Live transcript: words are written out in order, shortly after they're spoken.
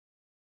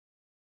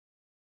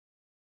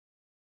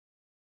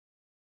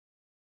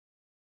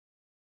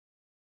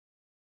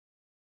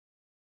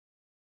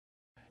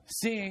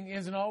Seeing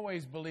isn't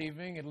always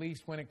believing, at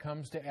least when it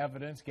comes to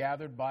evidence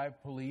gathered by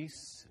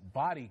police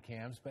body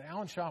cams. But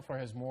Alan Schaffler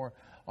has more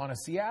on a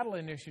Seattle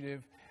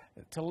initiative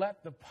to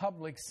let the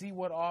public see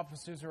what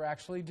officers are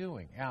actually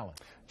doing. Alan.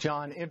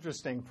 John,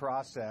 interesting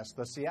process.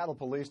 The Seattle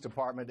Police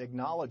Department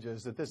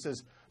acknowledges that this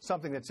is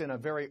something that's in a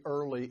very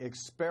early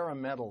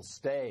experimental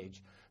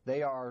stage.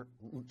 They are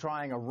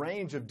trying a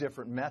range of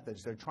different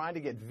methods. They're trying to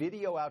get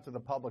video out to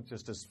the public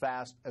just as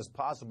fast as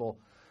possible.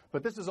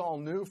 But this is all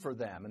new for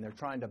them, and they're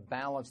trying to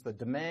balance the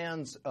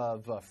demands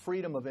of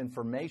freedom of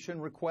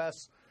information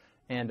requests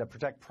and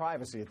protect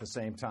privacy at the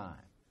same time.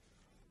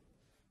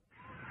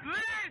 Please,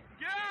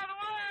 get out of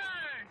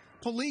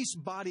the way! Police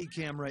body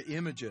camera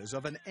images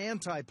of an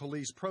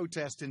anti-police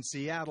protest in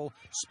Seattle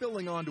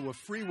spilling onto a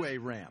freeway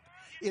ramp.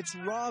 It's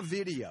raw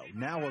video,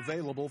 now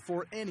available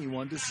for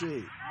anyone to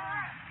see.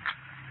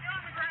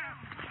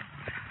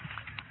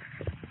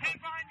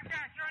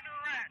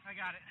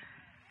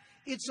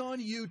 It's on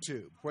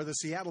YouTube, where the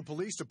Seattle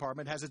Police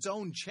Department has its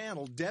own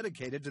channel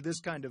dedicated to this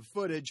kind of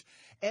footage,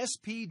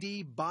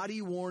 SPD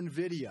Body-Worn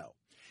Video.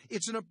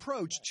 It's an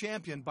approach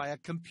championed by a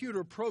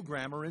computer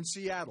programmer in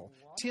Seattle,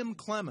 Tim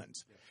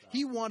Clemens.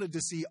 He wanted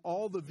to see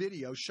all the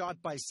video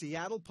shot by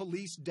Seattle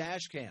police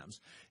dash cams,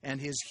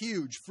 and his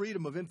huge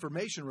Freedom of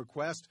Information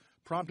request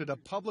prompted a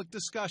public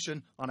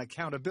discussion on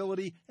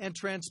accountability and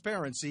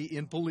transparency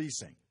in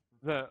policing.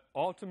 The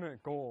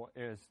ultimate goal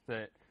is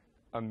that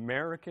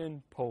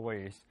American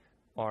police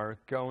are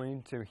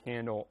going to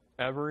handle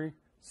every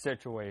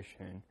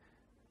situation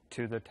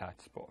to the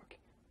textbook,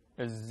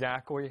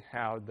 exactly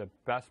how the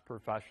best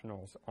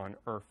professionals on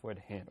earth would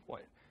handle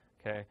it,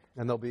 okay?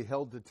 And they'll be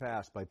held to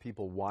task by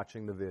people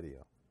watching the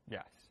video.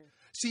 Yes.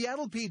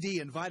 Seattle PD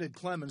invited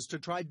Clemens to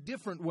try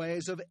different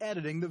ways of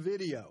editing the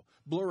video,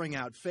 blurring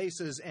out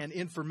faces and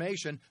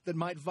information that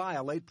might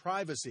violate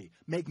privacy,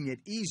 making it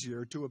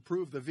easier to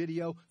approve the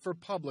video for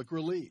public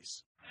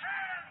release.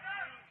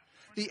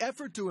 The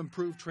effort to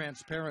improve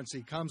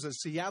transparency comes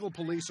as Seattle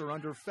police are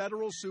under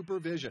federal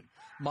supervision,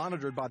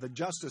 monitored by the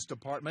Justice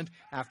Department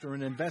after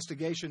an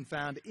investigation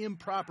found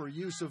improper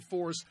use of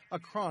force a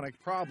chronic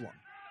problem.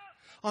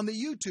 On the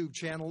YouTube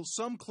channel,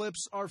 some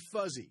clips are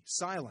fuzzy,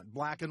 silent,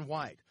 black and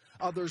white.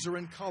 Others are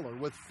in color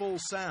with full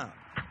sound,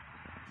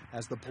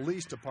 as the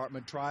police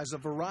department tries a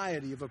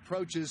variety of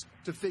approaches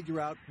to figure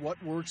out what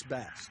works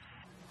best.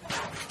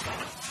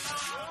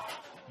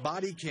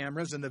 Body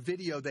cameras and the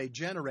video they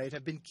generate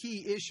have been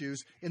key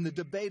issues in the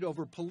debate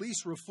over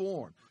police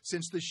reform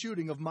since the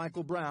shooting of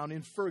Michael Brown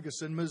in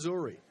Ferguson,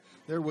 Missouri.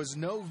 There was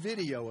no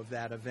video of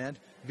that event,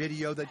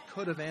 video that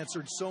could have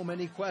answered so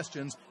many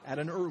questions at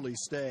an early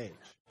stage.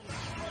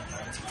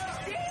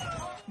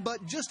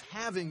 But just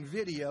having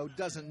video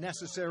doesn't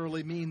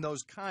necessarily mean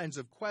those kinds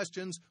of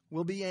questions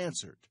will be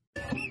answered.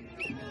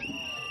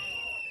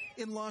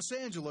 In Los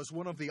Angeles,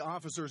 one of the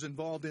officers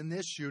involved in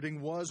this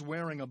shooting was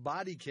wearing a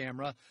body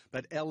camera,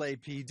 but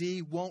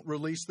LAPD won't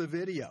release the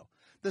video.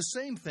 The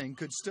same thing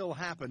could still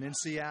happen in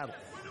Seattle.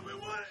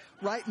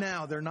 Right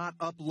now, they're not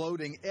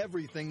uploading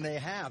everything they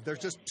have. There's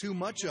just too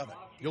much of it.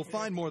 You'll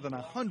find more than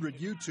 100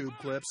 YouTube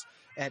clips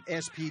at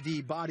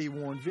SPD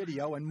Body-Worn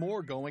Video and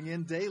more going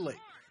in daily.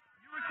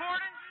 You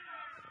recording?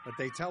 But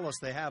they tell us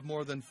they have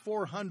more than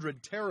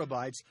 400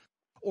 terabytes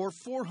or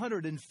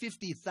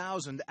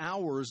 450,000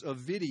 hours of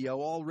video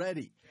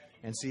already.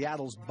 And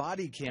Seattle's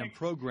body cam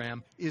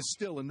program is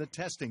still in the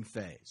testing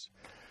phase.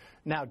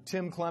 Now,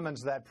 Tim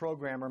Clemens, that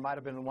programmer, might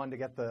have been the one to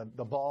get the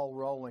ball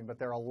rolling, but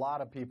there are a lot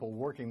of people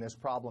working this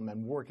problem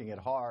and working it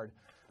hard.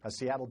 A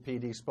Seattle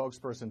PD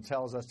spokesperson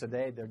tells us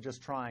today they're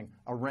just trying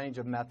a range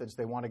of methods.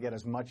 They want to get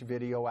as much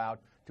video out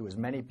to as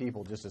many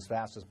people just as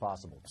fast as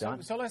possible.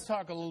 So let's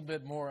talk a little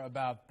bit more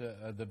about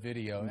the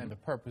video and the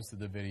purpose of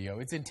the video.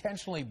 It's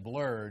intentionally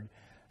blurred.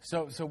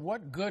 So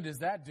what good does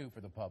that do for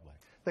the public?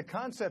 The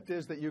concept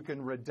is that you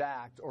can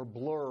redact or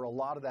blur a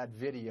lot of that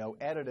video,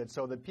 edit it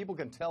so that people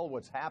can tell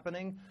what's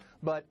happening.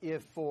 But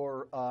if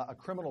for a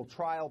criminal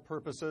trial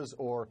purposes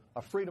or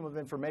a freedom of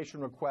information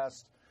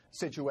request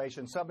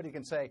situation, somebody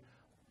can say,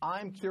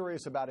 I'm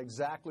curious about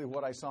exactly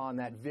what I saw in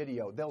that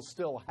video, they'll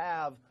still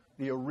have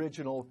the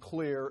original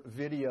clear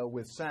video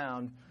with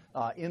sound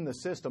in the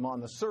system on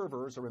the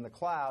servers or in the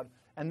cloud,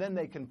 and then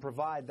they can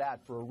provide that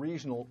for a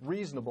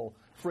reasonable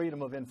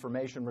freedom of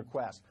information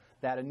request.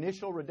 That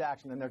initial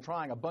redaction, and they're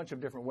trying a bunch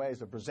of different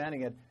ways of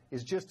presenting it,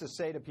 is just to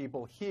say to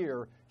people,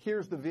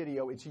 here's the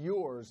video, it's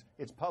yours,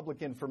 it's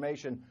public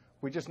information,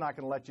 we're just not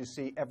going to let you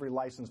see every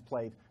license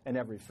plate and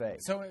every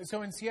face.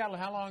 So in Seattle,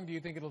 how long do you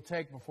think it'll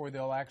take before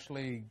they'll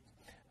actually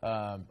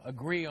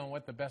agree on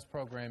what the best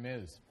program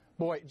is?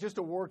 Boy, just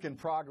a work in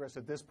progress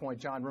at this point,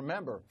 John.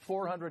 Remember,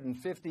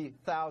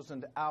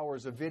 450,000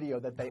 hours of video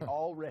that they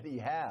already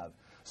have.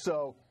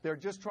 So they're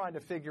just trying to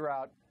figure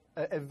out,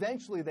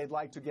 eventually they'd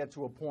like to get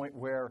to a point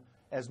where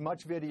as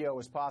much video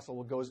as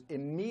possible goes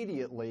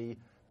immediately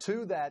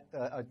to that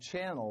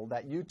channel,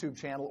 that YouTube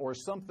channel or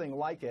something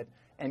like it,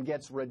 and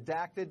gets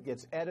redacted,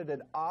 gets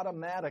edited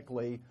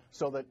automatically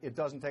so that it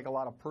doesn't take a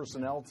lot of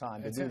personnel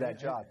time to do that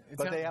job.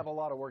 But they have a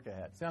lot of work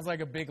ahead. Sounds like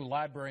a big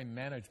library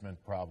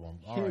management problem.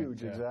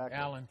 Huge, exactly.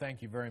 Alan,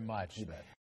 thank you very much. You bet.